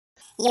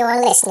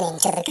You're listening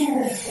to the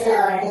Goof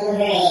Norton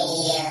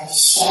Radio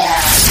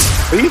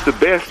Show. He's the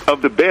best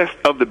of the best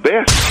of the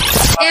best.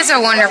 He has a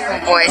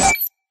wonderful voice.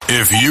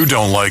 If you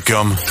don't like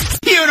him,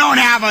 you don't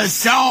have a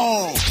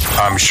soul.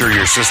 I'm sure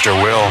your sister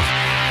will.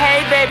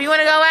 Hey, babe, you want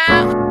to go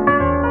out?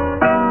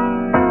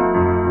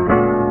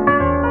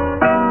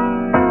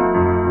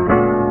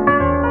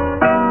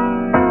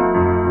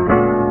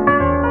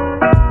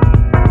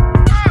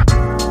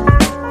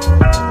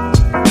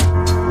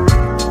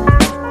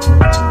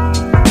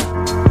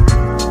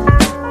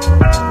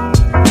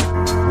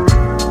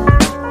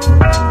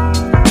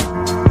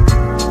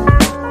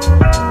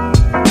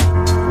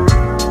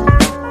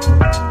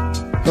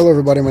 Hello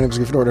everybody, my name is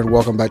Goof Norton and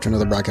welcome back to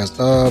another broadcast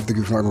of the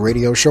Goof Norton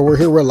Radio Show. We're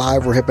here, we're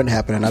live, we're hip and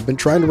happening. I've been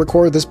trying to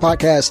record this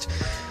podcast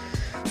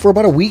for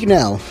about a week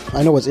now.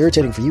 I know it's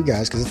irritating for you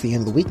guys because it's the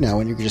end of the week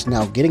now and you're just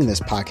now getting this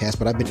podcast,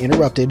 but I've been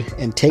interrupted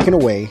and taken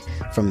away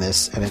from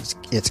this and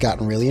it's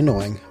gotten really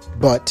annoying.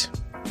 But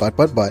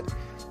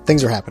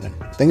things are happening.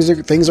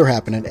 Things are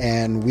happening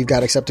and we've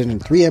got accepted in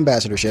 3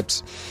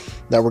 ambassadorships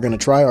that we're going to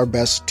try our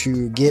best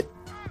to get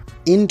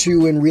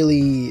into and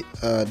really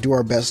do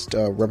our best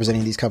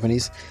representing these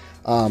companies.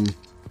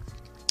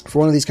 For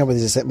one of these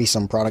companies, they sent me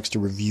some products to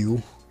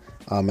review,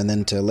 and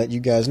then to let you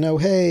guys know,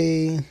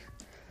 hey,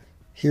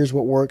 here's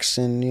what works,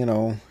 and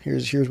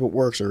here's what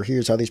works, or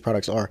here's how these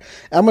products are.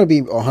 I'm going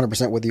to be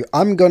 100% with you.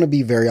 I'm going to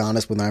be very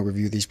honest when I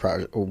review these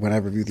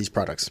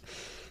products,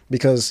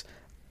 because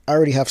I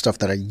already have stuff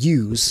that I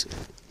use,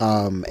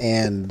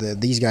 and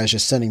these guys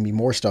just sending me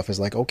more stuff is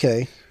like,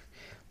 okay,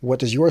 what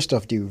does your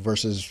stuff do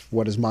versus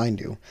what does mine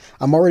do?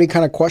 I'm already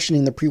kind of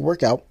questioning the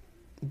pre-workout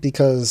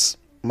because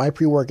my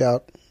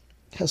pre-workout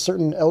has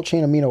certain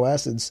L-chain amino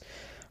acids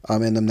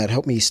in them that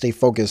help me stay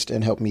focused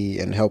and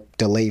help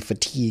delay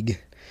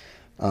fatigue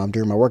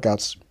during my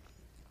workouts.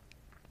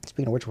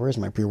 Speaking of which, where is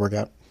my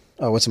pre-workout?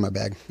 Oh, what's in my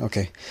bag?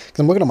 Okay. Because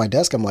I'm looking at my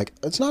desk, I'm like,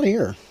 it's not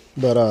here.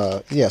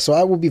 But yeah, so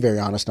I will be very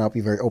honest and I'll be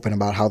very open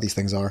about how these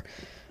things are.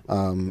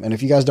 And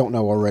if you guys don't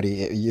know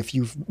already, if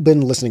you've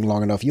been listening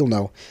long enough, you'll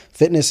know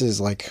fitness is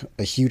like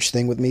a huge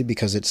thing with me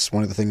because it's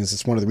one of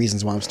the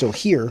reasons why I'm still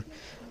here.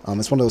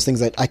 It's one of those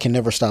things that I can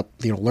never stop,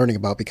 learning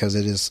about because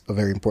it is a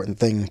very important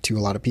thing to a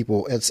lot of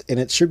people. And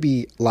it should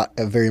be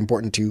very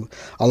important to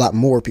a lot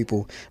more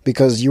people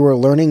because you are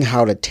learning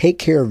how to take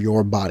care of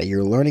your body.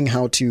 You're learning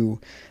how to,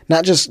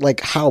 not just like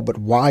how, but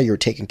why you're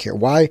taking care.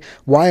 Why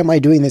am I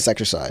doing this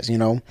exercise?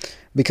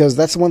 Because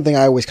that's the one thing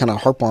I always kind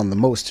of harp on the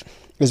most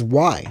is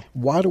why.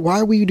 Why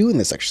are we doing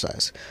this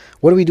exercise?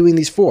 What are we doing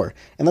these for?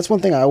 And that's one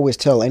thing I always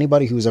tell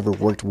anybody who's ever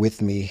worked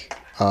with me,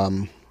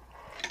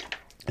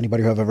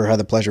 anybody who I've ever had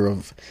the pleasure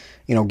of,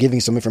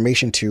 giving some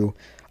information to,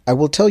 I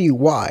will tell you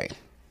why.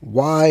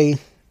 Why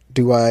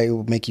do I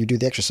make you do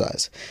the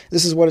exercise?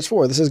 This is what it's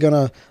for. This is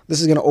gonna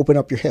open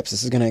up your hips.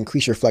 This is gonna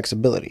increase your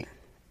flexibility,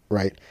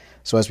 right?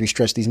 So as we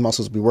stretch these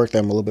muscles, we work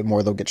them a little bit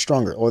more, they'll get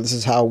stronger. Or this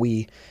is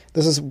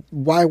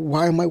why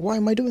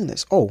am I doing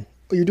this? Oh,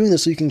 you're doing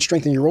this so you can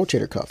strengthen your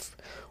rotator cuff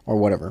or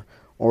whatever,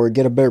 or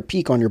get a better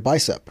peak on your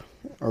bicep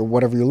or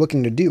whatever you're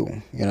looking to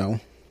do,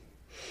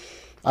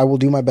 I will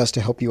do my best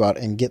to help you out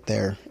and get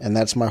there. And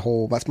that's my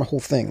whole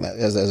thing. That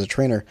as a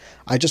trainer,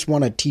 I just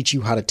want to teach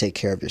you how to take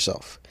care of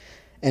yourself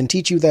and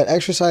teach you that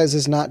exercise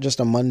is not just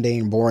a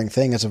mundane, boring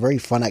thing. It's a very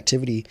fun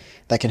activity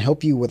that can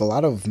help you with a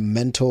lot of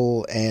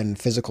mental and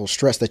physical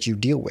stress that you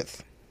deal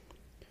with.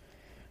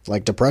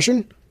 Like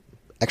depression,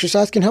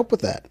 exercise can help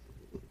with that.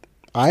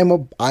 I am a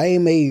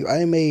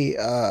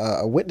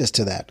witness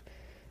to that.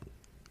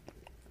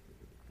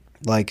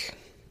 Like,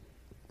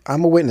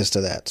 I'm a witness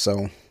to that.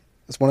 So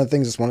it's one of the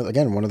things. It's one of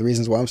the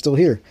reasons why I'm still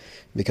here,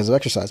 because of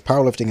exercise.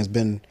 Powerlifting has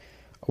been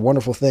a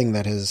wonderful thing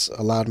that has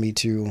allowed me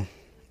to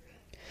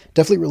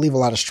definitely relieve a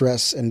lot of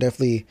stress and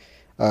definitely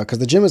because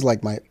the gym is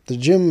like the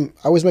gym.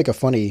 I always make a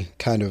funny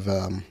kind of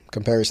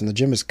comparison. The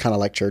gym is kind of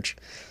like church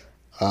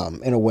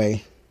in a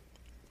way.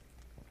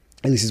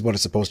 At least is what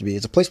it's supposed to be.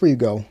 It's a place where you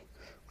go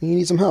when you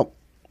need some help.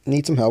 And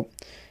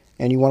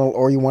you want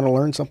to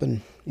learn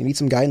something. You need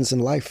some guidance in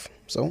life.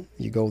 So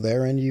you go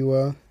there and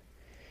you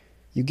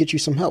get you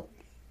some help.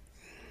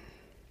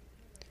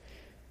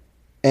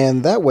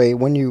 And that way,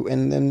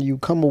 then you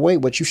come away,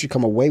 you should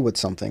come away with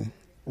something,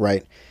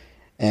 right?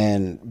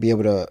 And be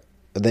able to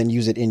then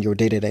use it in your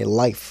day-to-day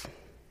life.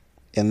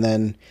 And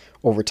then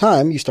over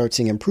time, you start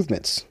seeing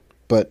improvements.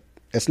 But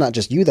it's not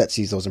just you that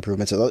sees those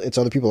improvements. It's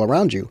other people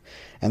around you.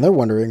 And they're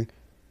wondering,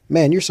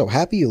 man, you're so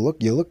happy. You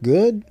look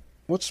good.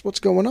 What's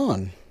going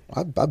on?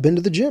 I've been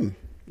to the gym.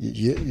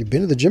 You've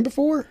been to the gym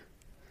before?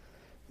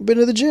 I've been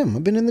to the gym.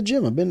 I've been in the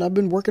gym. I've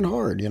been working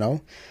hard,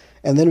 And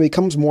then it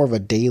becomes more of a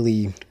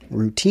daily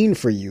routine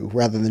for you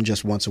rather than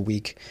just once a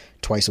week,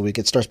 twice a week.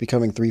 It starts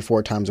becoming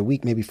 3-4 times a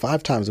week, maybe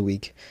 5 times a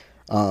week,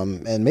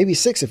 and maybe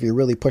 6 if you're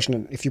really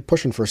pushing. If you're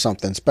pushing for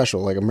something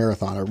special like a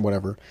marathon or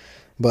whatever.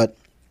 But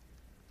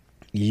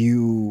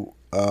you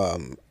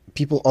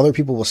other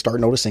people will start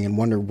noticing and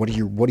wonder, what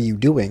are you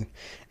doing?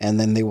 And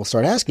then they will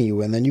start asking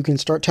you, and then you can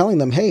start telling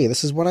them, hey,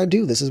 this is what I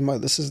do.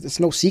 It's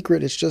no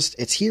secret.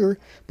 It's here,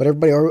 but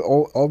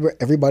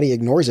everybody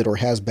ignores it or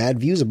has bad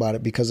views about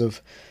it because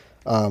of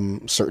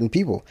certain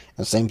people.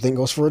 And the same thing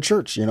goes for a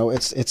church.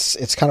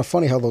 It's kind of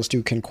funny how those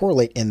two can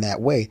correlate in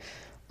that way.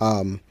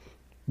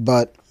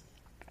 But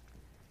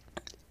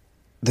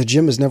the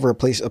gym is never a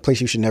place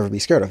you should never be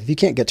scared of. If you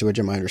can't get to a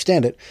gym, I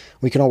understand it.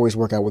 We can always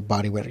work out with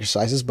bodyweight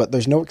exercises, but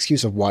there's no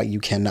excuse of why you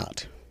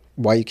cannot.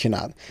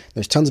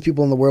 There's tons of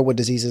people in the world with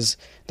diseases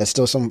that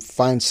still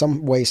find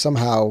some way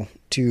somehow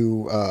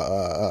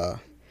to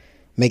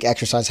make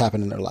exercise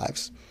happen in their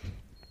lives.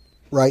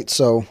 Right?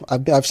 So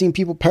I've seen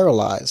people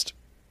paralyzed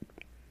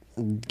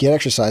get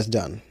exercise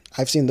done.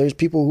 There's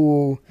people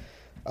who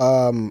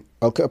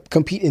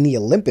compete in the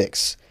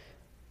Olympics.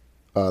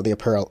 It's the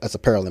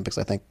Paralympics,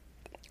 I think.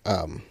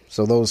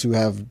 So those who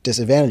have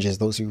disadvantages,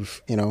 those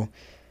who've, I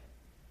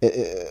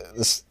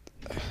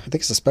think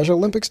it's the Special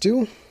Olympics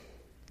too.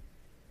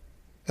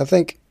 I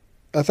think,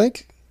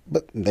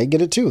 but they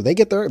get it too. They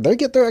get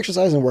their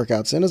exercise and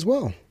workouts in as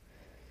well.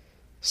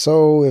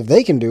 So if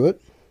they can do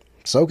it,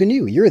 so can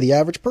you. You're the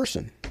average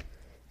person,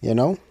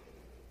 You're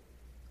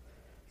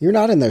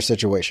not in their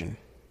situation.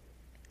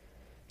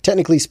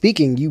 Technically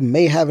speaking, you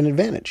may have an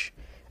advantage.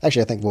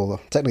 Actually, I think,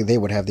 technically they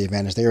would have the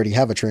advantage. They already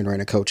have a trainer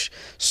and a coach.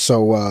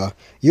 So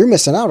you're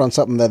missing out on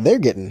something that they're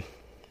getting.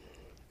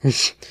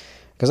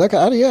 Because I had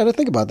to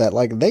think about that.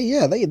 Like,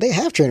 they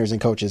have trainers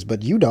and coaches,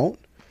 but you don't.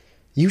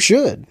 You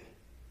should.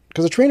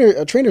 Because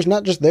a trainer's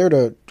not just there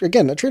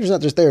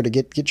to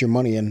get your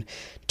money and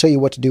tell you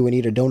what to do and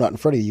eat a donut in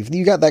front of you. If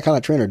you got that kind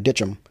of trainer, ditch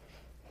them.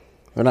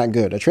 They're not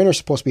good. A trainer's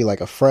supposed to be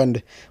like a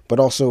friend, but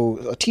also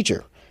a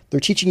teacher. They're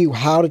teaching you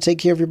how to take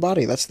care of your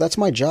body. That's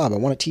my job. I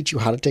want to teach you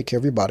how to take care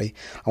of your body.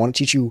 I want to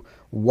teach you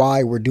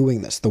why we're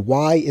doing this. The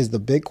why is the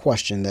big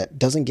question that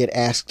doesn't get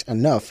asked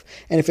enough.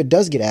 And if it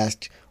does get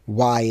asked,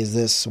 why is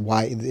this?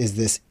 Why is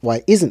this?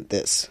 Why isn't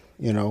this?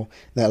 That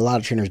a lot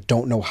of trainers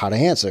don't know how to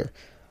answer.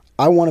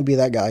 I want to be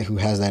that guy who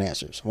has that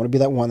answers. I want to be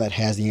that one that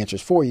has the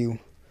answers for you.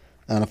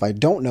 And if I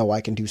don't know, I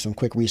can do some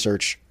quick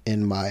research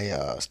in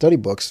my study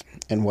books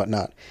and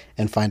whatnot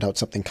and find out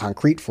something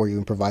concrete for you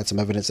and provide some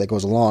evidence that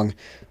goes along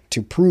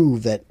to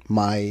prove that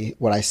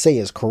what I say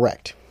is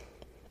correct.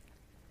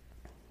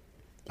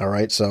 All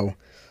right, so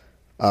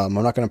I'm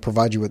not going to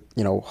provide you with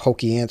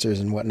hokey answers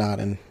and whatnot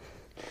and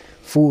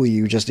fool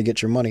you just to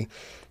get your money.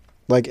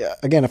 Like,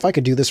 again, if I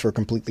could do this for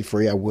completely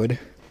free, I would,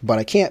 but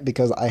I can't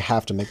because I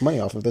have to make money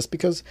off of this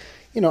because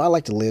I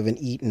like to live and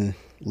eat and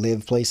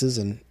live places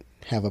and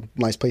have a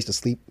nice place to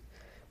sleep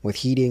with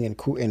heating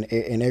and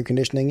air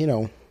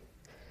conditioning,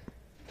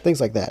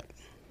 things like that.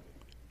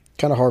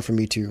 Kind of hard for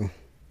me to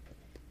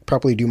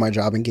properly do my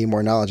job and gain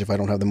more knowledge if I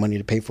don't have the money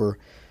to pay for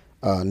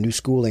new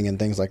schooling and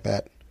things like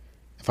that.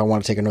 If I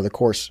want to take another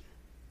course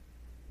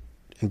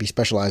and be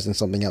specialized in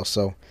something else.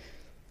 So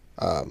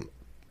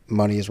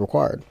money is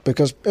required.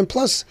 And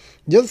plus,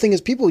 the other thing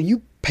is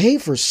you pay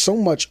for so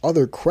much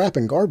other crap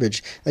and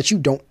garbage that you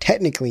don't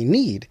technically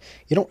need.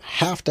 You don't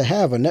have to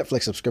have a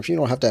Netflix subscription. You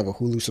don't have to have a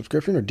Hulu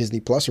subscription or Disney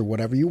Plus or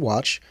whatever you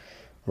watch,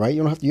 right?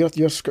 You have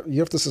to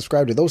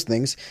subscribe to those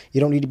things.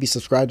 You don't need to be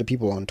subscribed to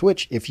people on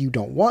Twitch if you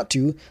don't want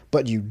to,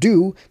 but you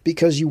do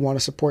because you want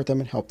to support them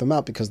and help them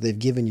out because they've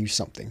given you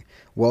something.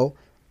 Well,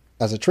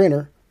 as a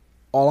trainer,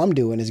 all I'm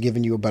doing is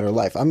giving you a better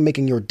life. I'm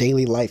making your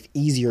daily life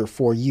easier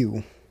for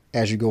you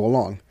as you go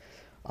along.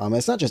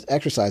 It's not just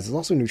exercise, it's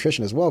also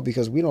nutrition as well,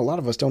 because we know a lot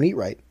of us don't eat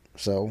right.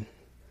 So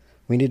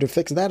we need to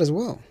fix that as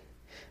well.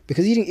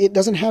 Because it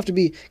doesn't have to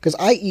be, because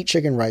I eat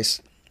chicken,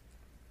 rice,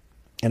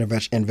 and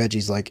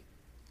veggies like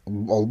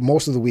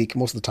most of the week,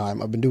 most of the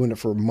time. I've been doing it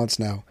for months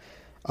now.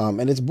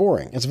 And it's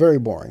boring. It's very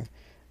boring.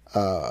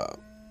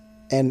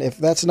 And if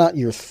that's not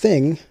your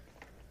thing,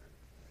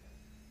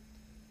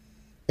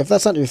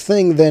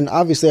 then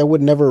obviously I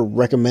would never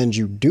recommend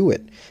you do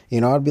it.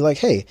 I'd be like,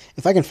 hey,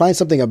 if I can find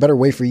a better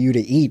way for you to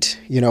eat,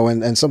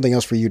 and something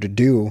else for you to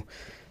do.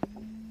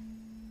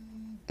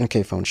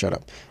 Okay, phone, shut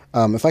up.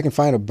 If I can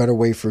find a better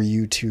way for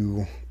you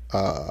to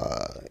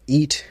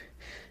eat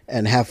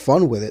and have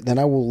fun with it, then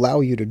I will allow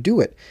you to do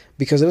it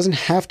because it doesn't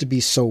have to be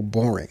so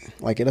boring.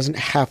 Like, it doesn't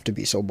have to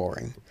be so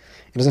boring.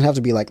 It doesn't have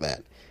to be like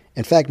that.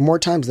 In fact, more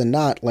times than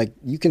not, like,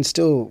 you can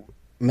still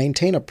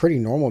maintain a pretty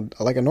normal,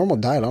 like a normal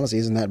diet, honestly,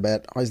 isn't that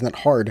bad, isn't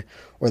that hard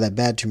or that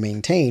bad to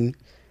maintain,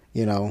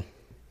 It's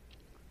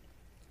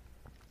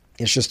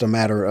just a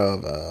matter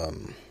of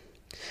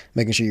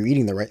making sure you're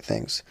eating the right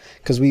things.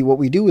 Because what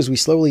we do is we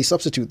slowly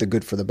substitute the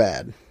good for the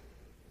bad,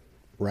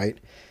 right?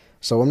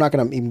 So I'm not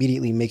going to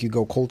immediately make you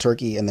go cold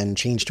turkey and then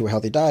change to a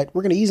healthy diet.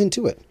 We're going to ease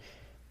into it.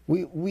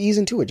 We ease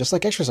into it, just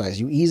like exercise.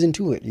 You ease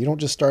into it. You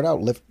don't just start out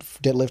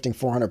deadlifting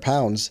 400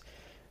 pounds,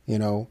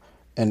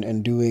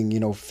 and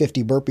doing,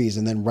 50 burpees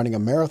and then running a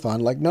marathon.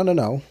 Like,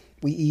 no.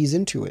 We ease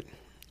into it.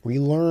 We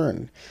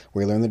learn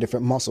the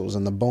different muscles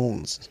and the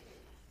bones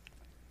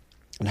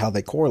and how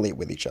they correlate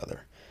with each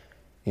other.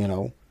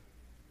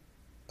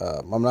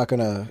 I'm not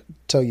going to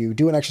tell you,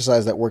 do an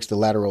exercise that works the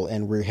lateral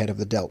and rear head of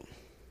the delt.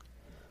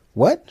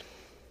 What?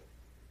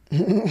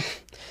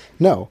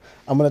 No,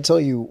 I'm going to tell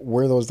you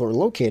where those are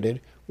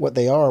located, what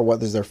they are,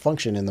 what is their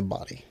function in the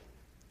body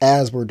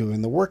as we're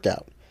doing the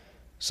workout.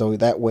 So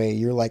that way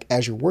you're like,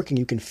 as you're working,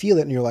 you can feel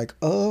it and you're like,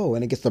 oh,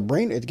 and it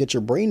gets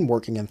your brain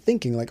working and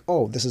thinking like,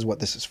 oh, this is what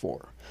this is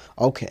for.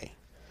 Okay.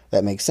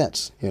 That makes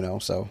sense,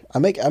 so I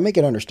make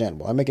it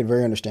understandable. I make it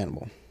very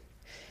understandable.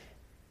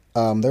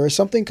 There is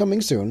something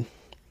coming soon.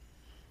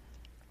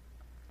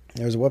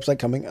 There's a website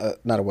coming,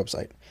 not a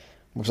website.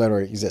 Website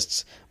already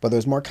exists, but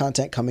there's more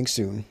content coming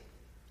soon.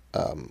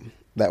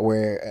 That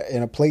we're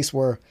in a place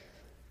where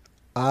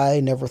I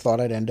never thought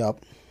I'd end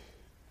up.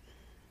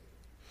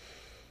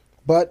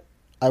 But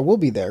I will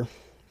be there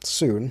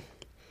soon,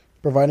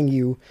 providing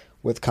you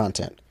with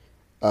content.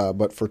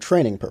 But for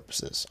training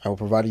purposes, I will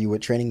provide you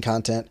with training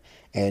content,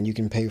 and you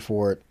can pay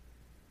for it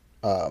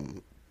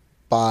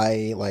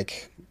by,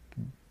 like,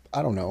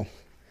 I don't know.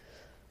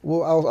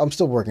 Well, I'm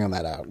still working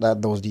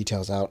on those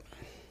details out.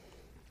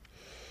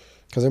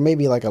 Because there may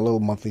be like a little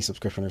monthly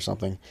subscription or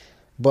something.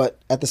 But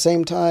at the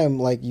same time,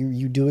 like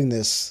you doing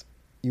this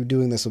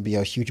will be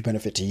a huge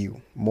benefit to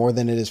you, more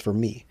than it is for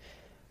me.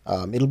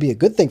 It'll be a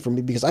good thing for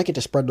me because I get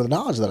to spread the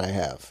knowledge that I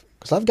have.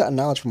 Because I've gotten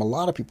knowledge from a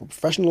lot of people,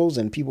 professionals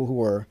and people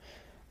who are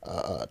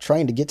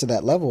trying to get to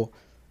that level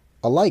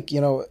alike,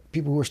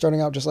 people who are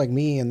starting out just like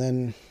me, and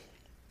then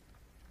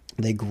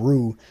they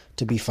grew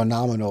to be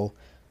phenomenal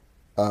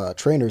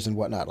trainers and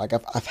whatnot. Like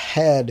I've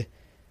had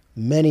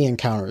many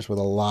encounters with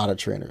a lot of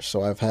trainers,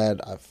 so I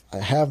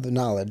have the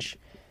knowledge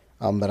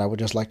that I would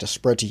just like to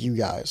spread to you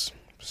guys.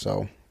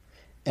 So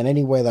in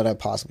any way that I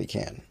possibly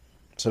can.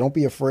 So don't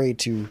be afraid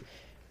to,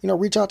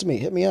 reach out to me,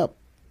 hit me up.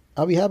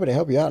 I'll be happy to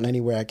help you out in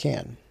any way I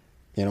can.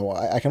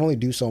 I can only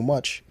do so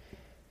much,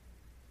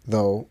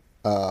 though,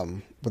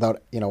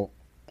 without,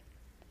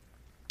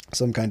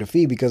 some kind of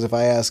fee. Because if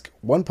I ask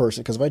one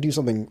person, because if I do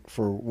something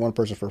for one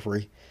person for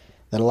free,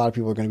 then a lot of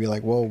people are going to be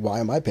like, well, why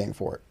am I paying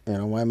for it?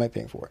 Why am I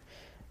paying for it?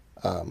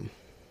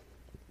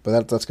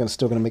 But that's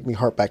still going to make me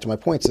harp back to my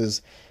points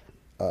is,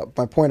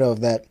 my point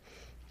of that,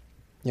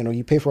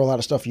 you pay for a lot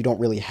of stuff you don't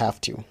really have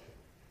to.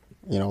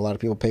 A lot of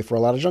people pay for a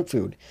lot of junk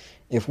food.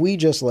 If we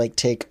just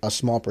take a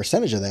small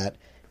percentage of that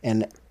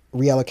and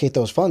reallocate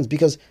those funds,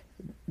 because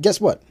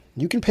guess what?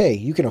 You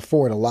can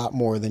afford a lot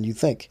more than you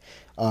think.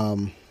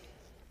 I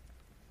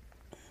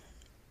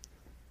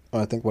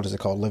think, what is it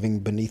called? Living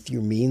beneath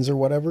your means or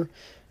whatever.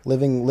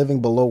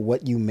 Living below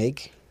what you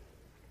make.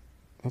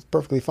 That's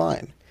perfectly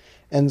fine.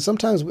 And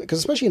sometimes, because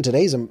especially in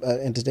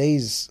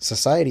today's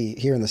society,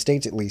 here in the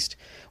States at least,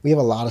 we have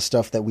a lot of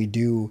stuff that we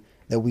do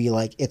that we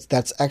like.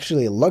 That's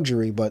actually a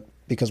luxury, but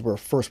because we're a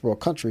first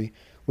world country,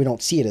 we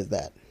don't see it as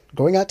that.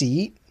 Going out to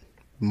eat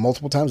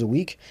multiple times a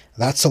week,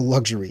 that's a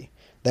luxury.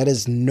 That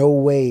is no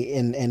way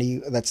in any.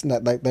 That's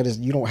not like that is.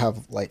 You don't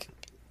have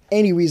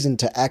any reason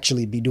to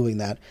actually be doing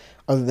that,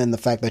 other than the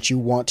fact that you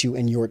want to,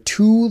 and you're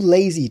too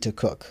lazy to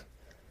cook.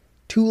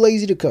 Too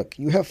lazy to cook.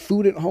 You have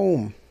food at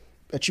home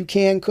that you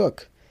can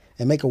cook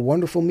and make a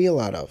wonderful meal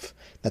out of.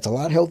 That's a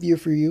lot healthier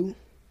for you.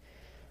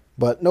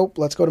 But nope,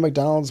 let's go to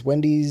McDonald's,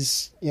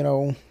 Wendy's,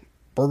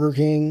 Burger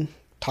King,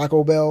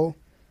 Taco Bell.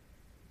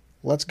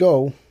 Let's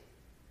go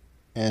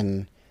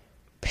and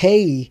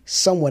pay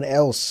someone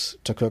else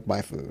to cook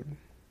my food.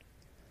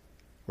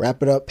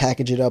 Wrap it up,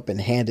 package it up,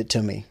 and hand it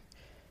to me.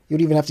 You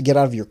don't even have to get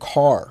out of your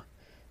car.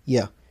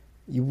 Yeah,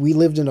 we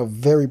lived in a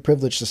very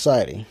privileged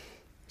society.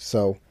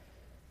 So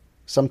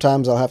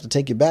sometimes I'll have to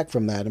take you back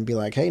from that and be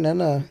like, hey,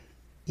 no,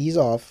 ease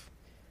off.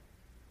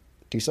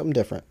 Do something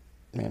different,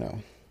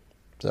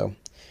 So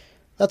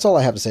that's all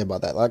I have to say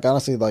about that.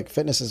 Honestly,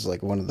 fitness is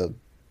one of the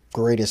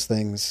greatest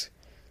things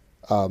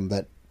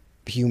that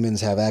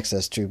humans have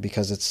access to,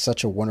 because it's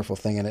such a wonderful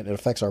thing, and it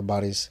affects our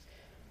bodies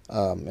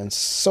in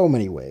so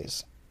many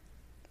ways.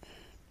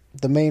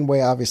 The main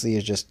way, obviously,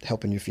 is just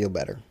helping you feel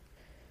better.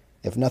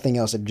 If nothing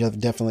else, it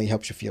definitely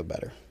helps you feel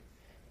better.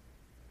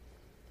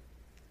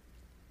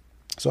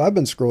 So I've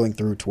been scrolling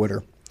through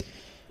Twitter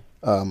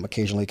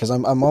occasionally, because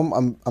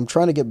I'm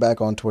trying to get back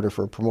on Twitter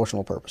for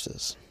promotional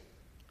purposes,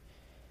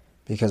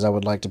 because I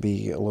would like to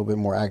be a little bit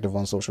more active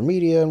on social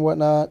media and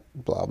whatnot.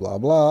 Blah blah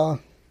blah.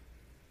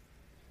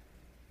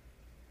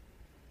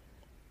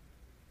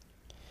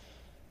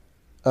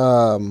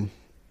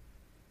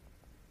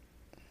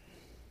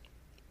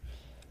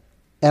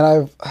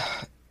 And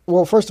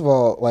first of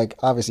all,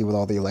 obviously with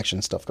all the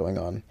election stuff going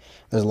on,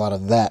 there's a lot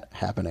of that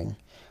happening,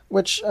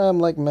 which I'm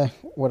meh,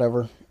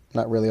 whatever,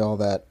 not really all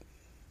that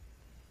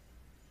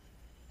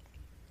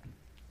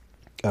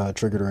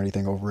triggered or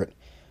anything over it.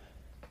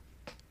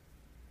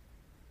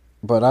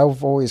 But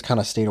I've always kind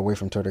of stayed away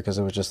from Twitter, because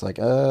it was just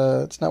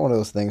it's not one of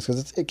those things,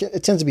 because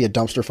it tends to be a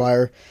dumpster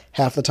fire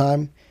half the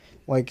time.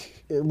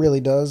 It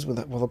really does,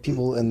 with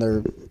people and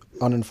their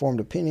uninformed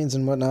opinions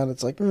and whatnot.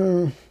 It's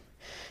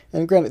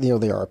and granted,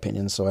 they are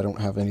opinions, so I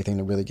don't have anything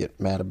to really get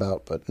mad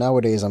about. But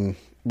nowadays, I'm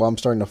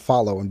starting to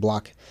follow and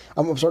block.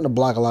 I'm starting to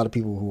block a lot of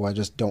people who I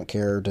just don't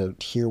care to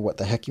hear what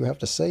the heck you have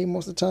to say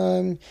most of the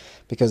time,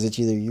 because it's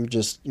either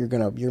you're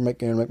gonna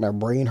make my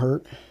brain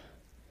hurt.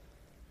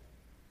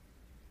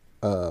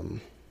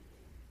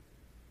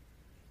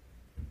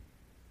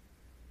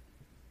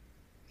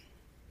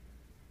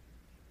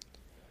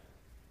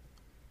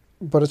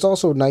 But it's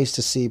also nice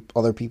to see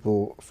other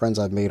people, friends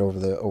I've made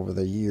over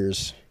the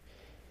years,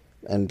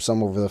 and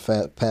some over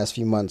the past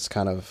few months,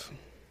 kind of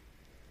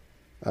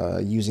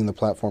using the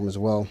platform as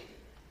well.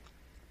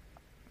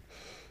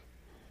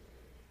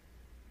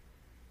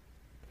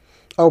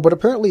 Oh, but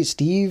apparently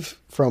Steve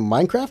from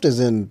Minecraft is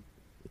in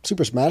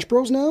Super Smash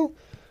Bros. Now,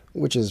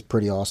 which is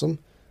pretty awesome.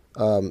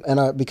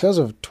 And because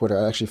of Twitter,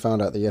 I actually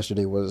found out that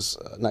yesterday was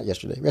not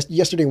yesterday.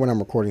 Yesterday when I'm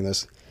recording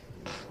this,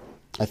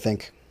 I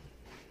think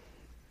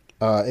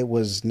it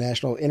was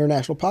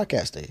International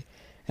Podcast Day,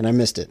 and I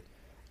missed it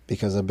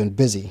because I've been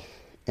busy,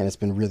 and it's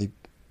been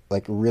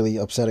really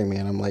upsetting me.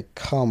 And I'm like,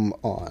 come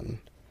on,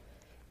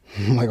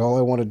 like all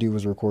I want to do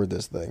is record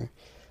this thing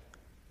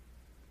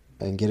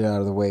and get it out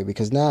of the way,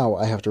 because now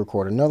I have to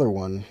record another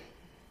one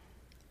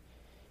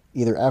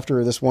either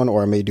after this one,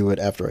 or I may do it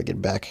after I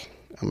get back.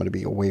 I'm going to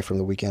be away from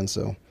the weekend,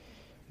 so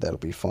that'll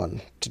be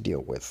fun to deal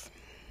with.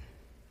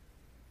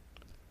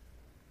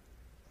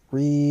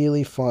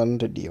 Really fun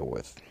to deal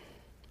with.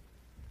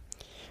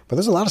 But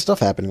there's a lot of stuff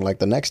happening. Like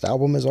the next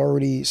album is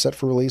already set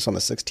for release on the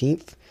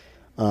 16th.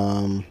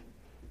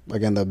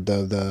 Again,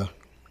 the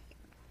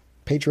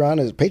Patreon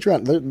is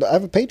Patreon. I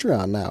have a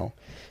Patreon now.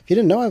 If you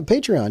didn't know, I have a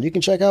Patreon. You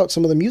can check out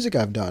some of the music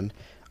I've done.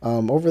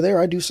 Over there,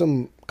 I do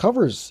some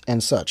covers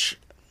and such,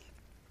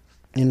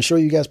 and show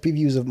you guys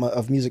previews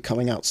of music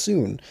coming out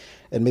soon,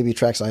 and maybe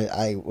tracks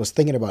I was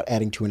thinking about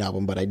adding to an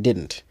album, but I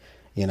didn't.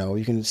 You know,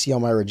 you can see all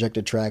my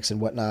rejected tracks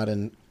and whatnot,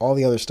 and all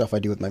the other stuff I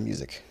do with my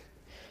music.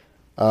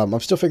 I'm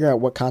still figuring out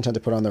what content to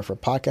put on there for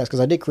podcast,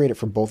 because I did create it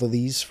for both of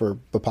these, for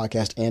the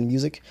podcast and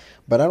music,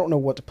 but I don't know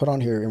what to put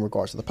on here in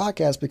regards to the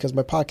podcast, because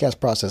my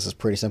podcast process is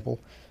pretty simple.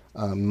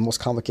 The most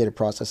complicated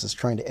process is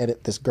trying to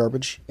edit this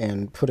garbage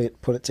and put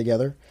it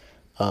together.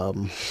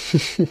 And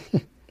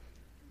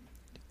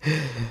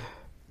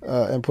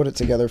put it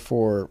together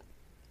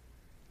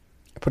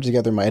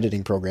in my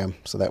editing program,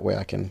 so that way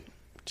I can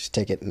just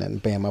take it and then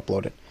bam,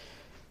 upload it.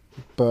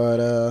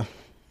 But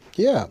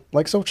yeah,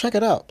 like, so check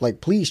it out.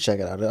 Like, please check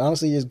it out. It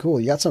honestly is cool.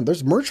 You got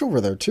there's merch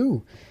over there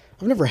too.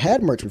 I've never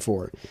had merch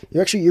before.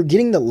 You're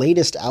getting the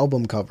latest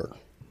album cover.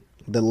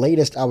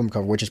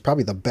 Which is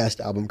probably the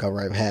best album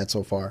cover I've had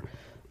so far.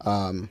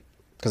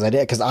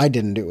 Because I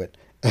didn't do it.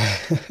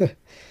 I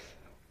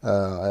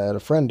had a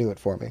friend do it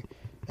for me,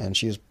 and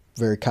she was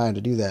very kind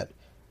to do that.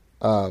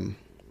 I'll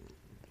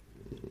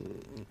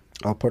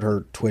put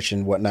her Twitch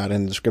and whatnot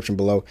in the description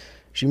below.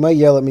 She might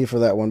yell at me for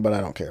that one, but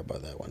I don't care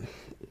about that one.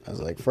 I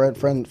was like,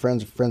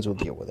 friends will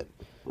deal with it.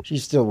 She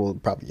still will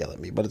probably yell at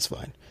me, but it's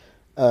fine.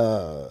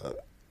 But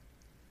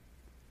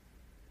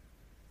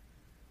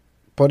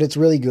it's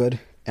really good.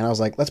 And I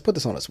was like, let's put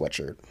this on a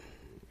sweatshirt.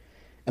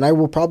 And I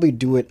will probably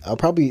do it.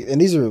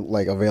 And these are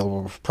like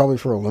available probably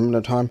for a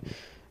limited time,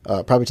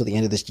 probably till the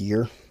end of this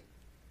year.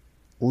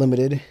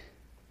 Limited.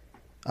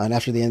 And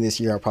after the end of this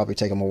year, I'll probably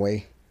take them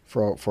away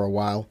for a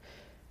while,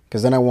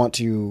 because then I want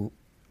to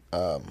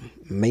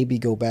maybe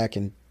go back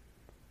and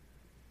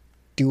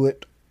do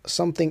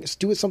something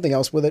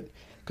else with it,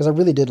 because I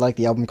really did like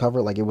the album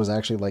cover. Like, it was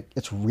actually, like,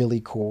 it's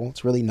really cool.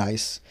 It's really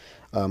nice.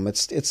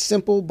 It's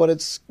simple, but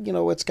it's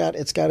got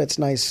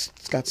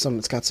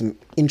some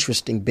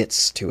interesting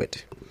bits to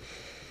it,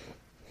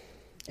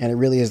 and it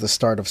really is the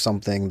start of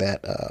something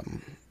that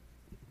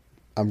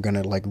I'm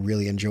gonna like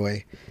really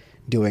enjoy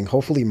doing.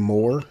 Hopefully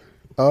more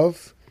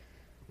of,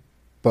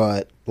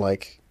 but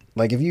like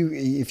if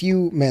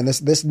you man,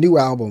 this new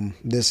album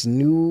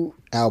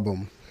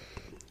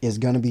is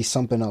gonna be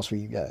something else for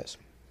you guys,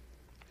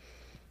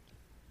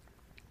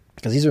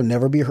 because these are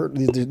never heard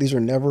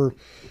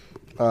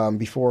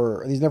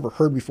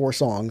before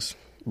songs,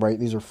 right?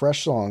 These are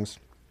fresh songs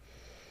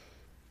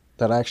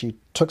that I actually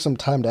took some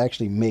time to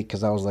actually make,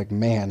 because I was like,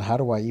 man, how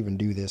do I even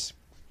do this?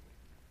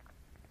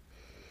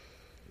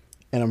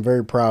 And I'm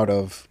very proud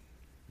of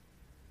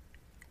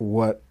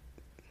what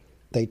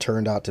they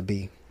turned out to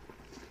be,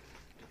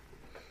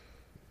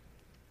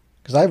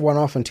 because I went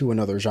off into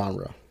another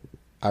genre.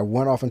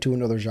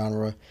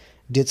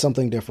 Did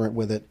something different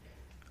with it,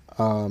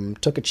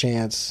 took a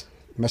chance,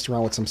 messed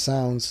around with some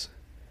sounds,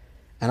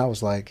 and I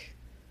was like,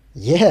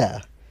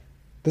 yeah,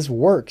 this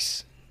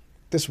works.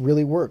 This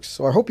really works.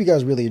 So I hope you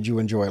guys really do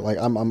enjoy it. Like,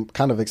 I'm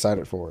kind of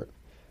excited for it.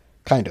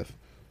 Kind of.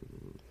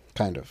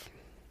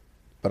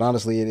 But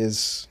honestly, it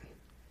is.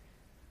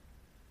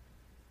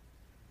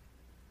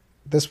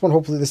 This one,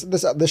 hopefully,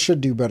 this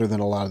should do better than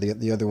a lot of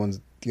the other ones.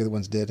 The other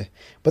ones did.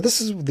 But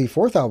this is the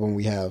 4th album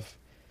we have.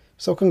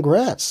 So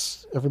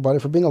congrats, everybody,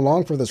 for being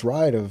along for this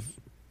ride of,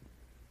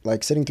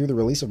 like, sitting through the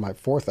release of my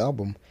 4th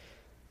album.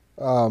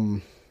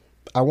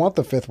 I want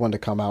the 5th one to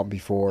come out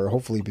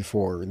hopefully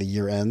before the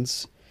year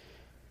ends.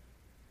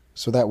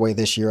 So that way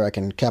this year I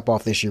can cap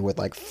off this year with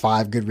like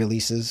 5 good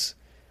releases.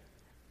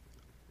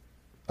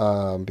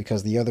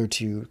 Because the other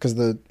two, because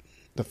the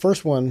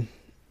first one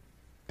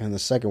and the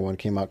second one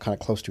came out kind of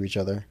close to each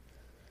other.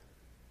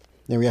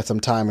 Then we had some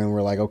time and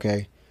we're like,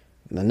 okay,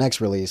 the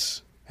next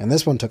release. And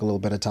this one took a little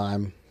bit of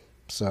time.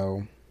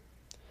 So,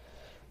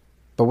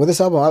 but with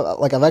this album,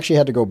 I've actually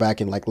had to go back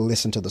and like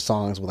listen to the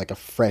songs with like a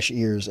fresh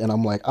ears, and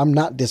I'm like, I'm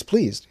not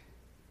displeased.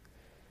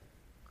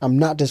 I'm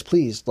not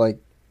displeased. Like,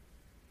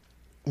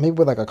 maybe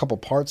with like a couple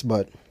parts,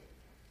 but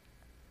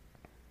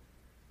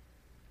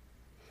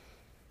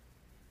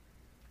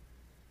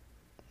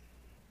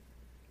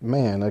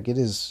man, like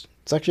it's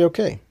actually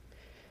okay.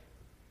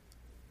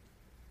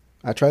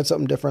 I tried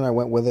something different. I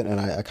went with it, and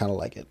I kind of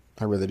like it.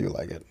 I really do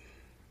like it.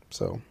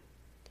 So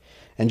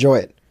enjoy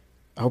it.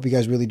 I hope you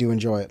guys really do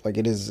enjoy it. Like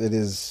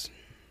it's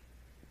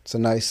a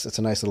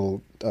nice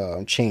little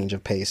change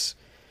of pace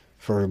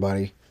for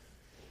everybody.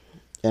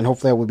 And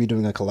hopefully I will be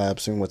doing a collab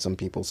soon with some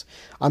people's.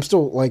 I'm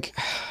still like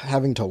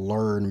having to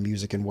learn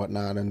music and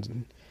whatnot,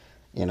 and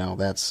you know,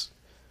 that's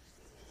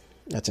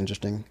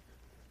interesting.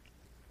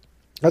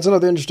 That's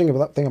another interesting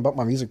thing about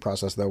my music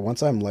process, though.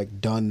 Once I'm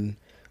like done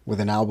with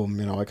an album,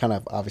 you know, I kind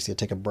of obviously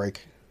take a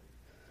break.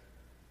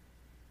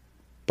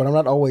 But I'm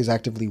not always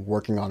actively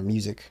working on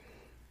music.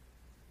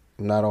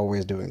 I'm not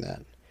always doing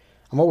that.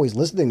 I'm always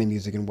listening to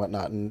music and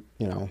whatnot, and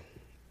you know,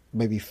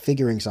 maybe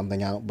figuring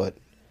something out, but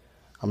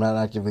I'm not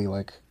actively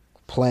like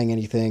playing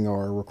anything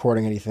or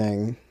recording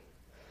anything.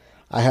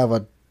 I have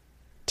a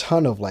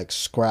ton of like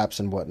scraps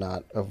and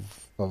whatnot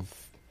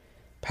of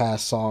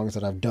past songs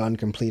that I've done,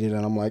 completed,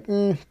 and I'm like,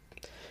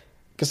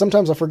 because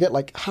sometimes I forget,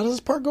 like, how does this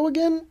part go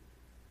again?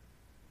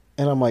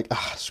 And I'm like,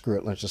 screw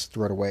it, let's just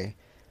throw it away.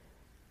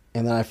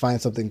 And then I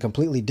find something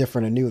completely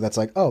different and new that's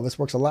like, oh, this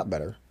works a lot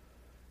better.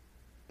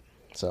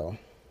 So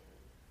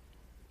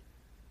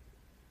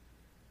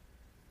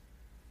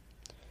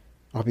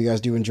I hope you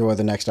guys do enjoy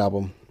the next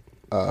album.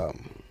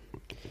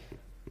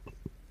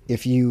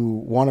 If you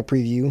want a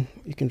preview,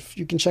 you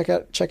can check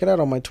it out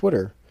on my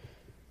Twitter.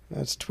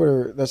 That's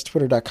Twitter. That's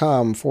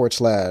twitter.com/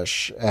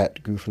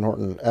 at Goof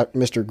Norton at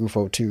Mr.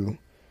 Goofo2.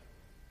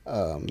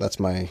 That's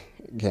my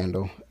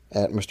handle,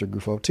 at Mr.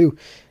 Goofo2.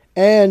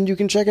 And you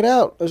can check it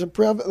out. There's a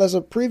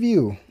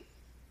preview.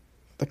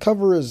 The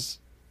cover is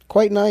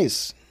quite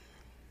nice.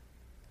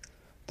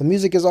 The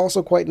music is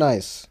also quite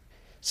nice.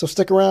 So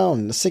stick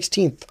around. The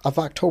 16th of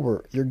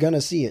October, you're going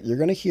to see it. You're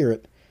going to hear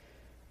it.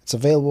 It's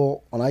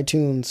available on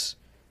iTunes.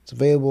 It's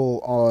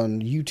available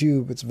on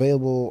YouTube. It's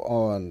available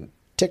on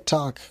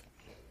TikTok.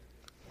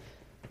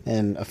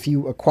 And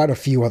quite a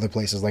few other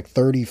places, like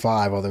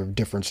 35 other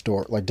different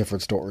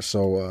stores.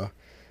 So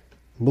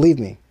believe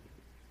me,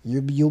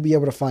 you'll be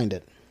able to find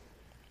it.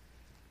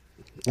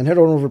 And head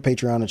on over to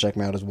Patreon and check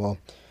me out as well.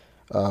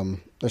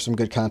 There's some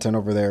good content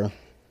over there.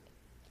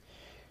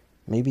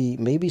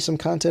 Maybe some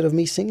content of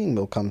me singing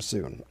will come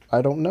soon.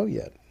 I don't know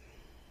yet.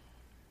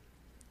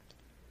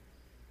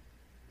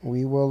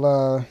 We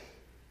will,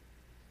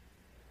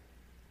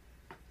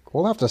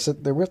 we'll have to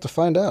sit there. We have to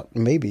find out.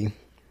 Maybe.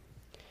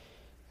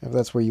 If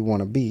that's where you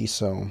want to be,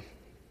 so.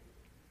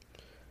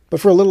 But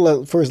for as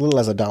little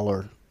as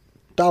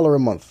 $1 a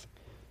month,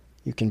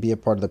 you can be a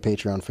part of the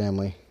Patreon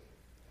family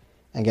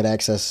and get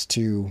access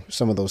to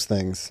some of those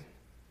things.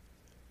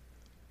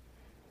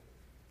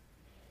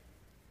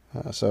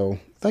 So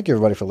thank you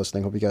everybody for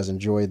listening. Hope you guys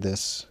enjoyed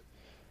this.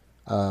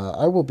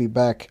 I will be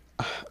back.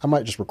 I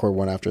might just record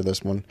one after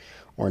this one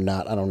or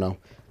not. I don't know.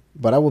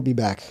 But I will be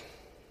back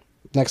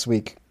next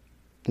week.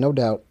 No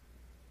doubt.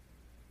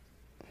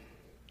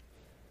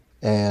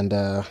 And,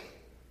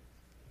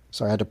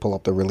 sorry, I had to pull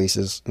up the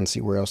releases and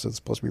see where else it's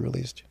supposed to be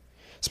released.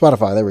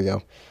 Spotify, there we go.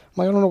 I'm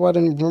like, I don't know why I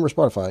didn't remember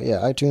Spotify. Yeah,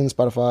 iTunes,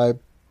 Spotify,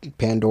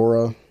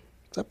 Pandora. Is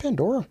that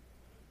Pandora?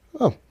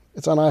 Oh,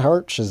 it's on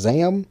iHeart,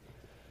 Shazam.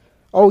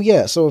 Oh,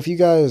 yeah, so if you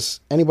guys,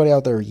 anybody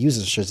out there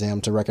uses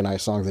Shazam to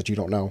recognize songs that you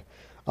don't know,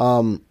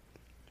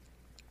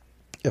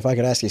 if I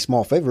could ask you a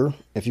small favor,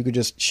 if you could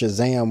just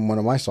Shazam one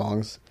of my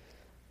songs,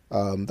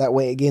 that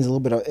way it gains a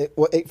little bit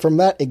of, from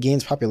that it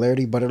gains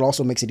popularity, but it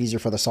also makes it easier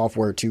for the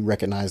software to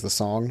recognize the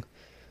song.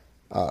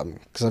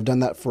 Because I've done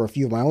that for a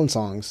few of my own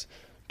songs,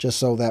 just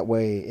so that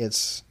way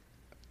it's,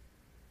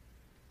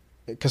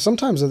 because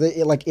sometimes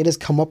it has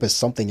come up as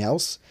something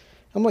else.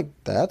 I'm like,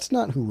 that's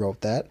not who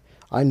wrote that.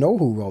 I know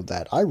who wrote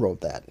that. I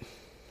wrote that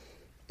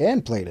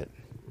and played it,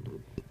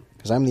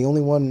 because I'm the only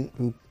one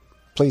who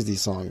plays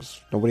these songs.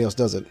 Nobody else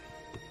does it.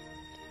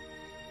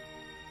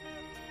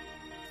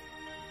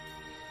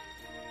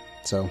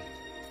 So,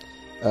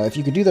 if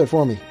you could do that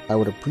for me, I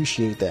would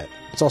appreciate that.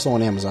 It's also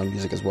on Amazon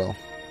Music as well,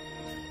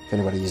 if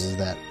anybody uses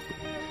that.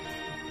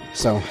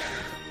 So,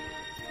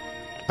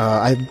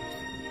 I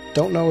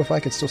don't know if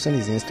I could still send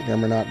these to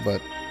Instagram or not, but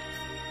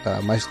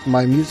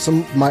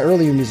my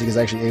earlier music is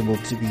actually able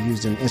to be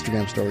used in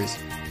Instagram stories,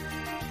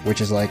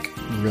 which is like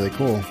really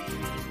cool,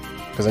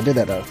 because I did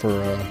that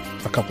for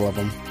a couple of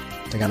them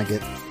to kind of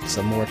get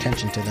some more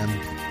attention to them.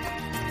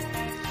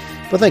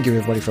 But thank you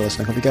everybody for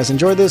listening. Hope you guys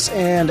enjoyed this,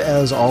 and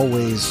as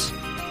always,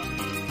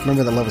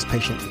 remember that love is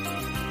patient,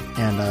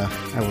 and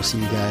I will see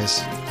you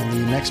guys in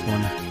the next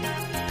one.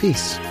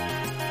 Peace.